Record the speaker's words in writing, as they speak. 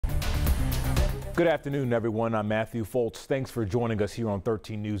Good afternoon, everyone. I'm Matthew Foltz. Thanks for joining us here on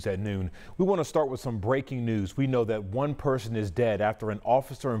 13 News at noon. We want to start with some breaking news. We know that one person is dead after an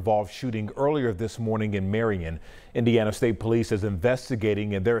officer-involved shooting earlier this morning in Marion. Indiana State Police is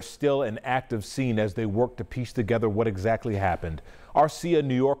investigating, and there's still an active scene as they work to piece together what exactly happened. Our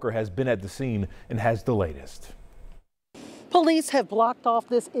New Yorker has been at the scene and has the latest. Police have blocked off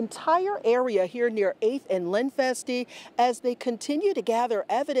this entire area here near 8th and Linfesti as they continue to gather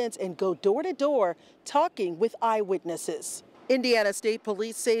evidence and go door to door talking with eyewitnesses. Indiana State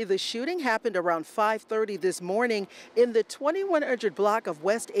Police say the shooting happened around 5:30 this morning in the 2100 block of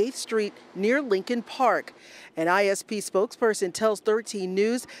West 8th Street near Lincoln Park. An ISP spokesperson tells 13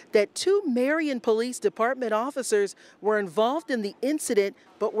 News that two Marion Police Department officers were involved in the incident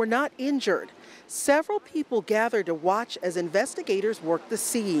but were not injured. Several people gathered to watch as investigators worked the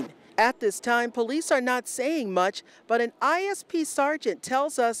scene. At this time, police are not saying much, but an ISP sergeant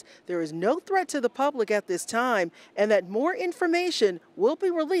tells us there is no threat to the public at this time and that more information will be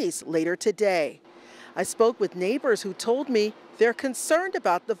released later today. I spoke with neighbors who told me they're concerned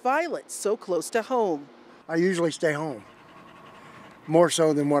about the violence so close to home. I usually stay home, more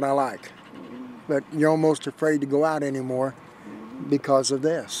so than what I like, but you're almost afraid to go out anymore because of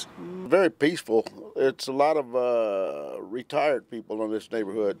this. Very peaceful. It's a lot of retired people in this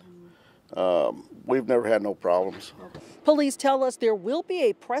neighborhood. We've never had no problems. Police tell us there will be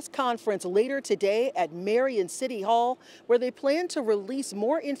a press conference later today at Marion City Hall where they plan to release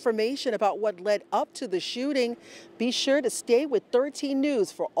more information about what led up to the shooting. Be sure to stay with 13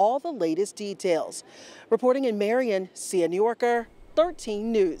 News for all the latest details. Reporting in Marion, New Yorker,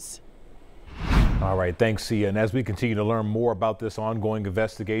 13 News. All right, thanks, Sia. And as we continue to learn more about this ongoing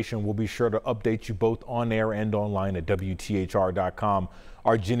investigation, we'll be sure to update you both on air and online at WTHR.com.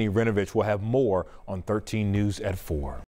 Our Jenny Renovich will have more on 13 News at 4.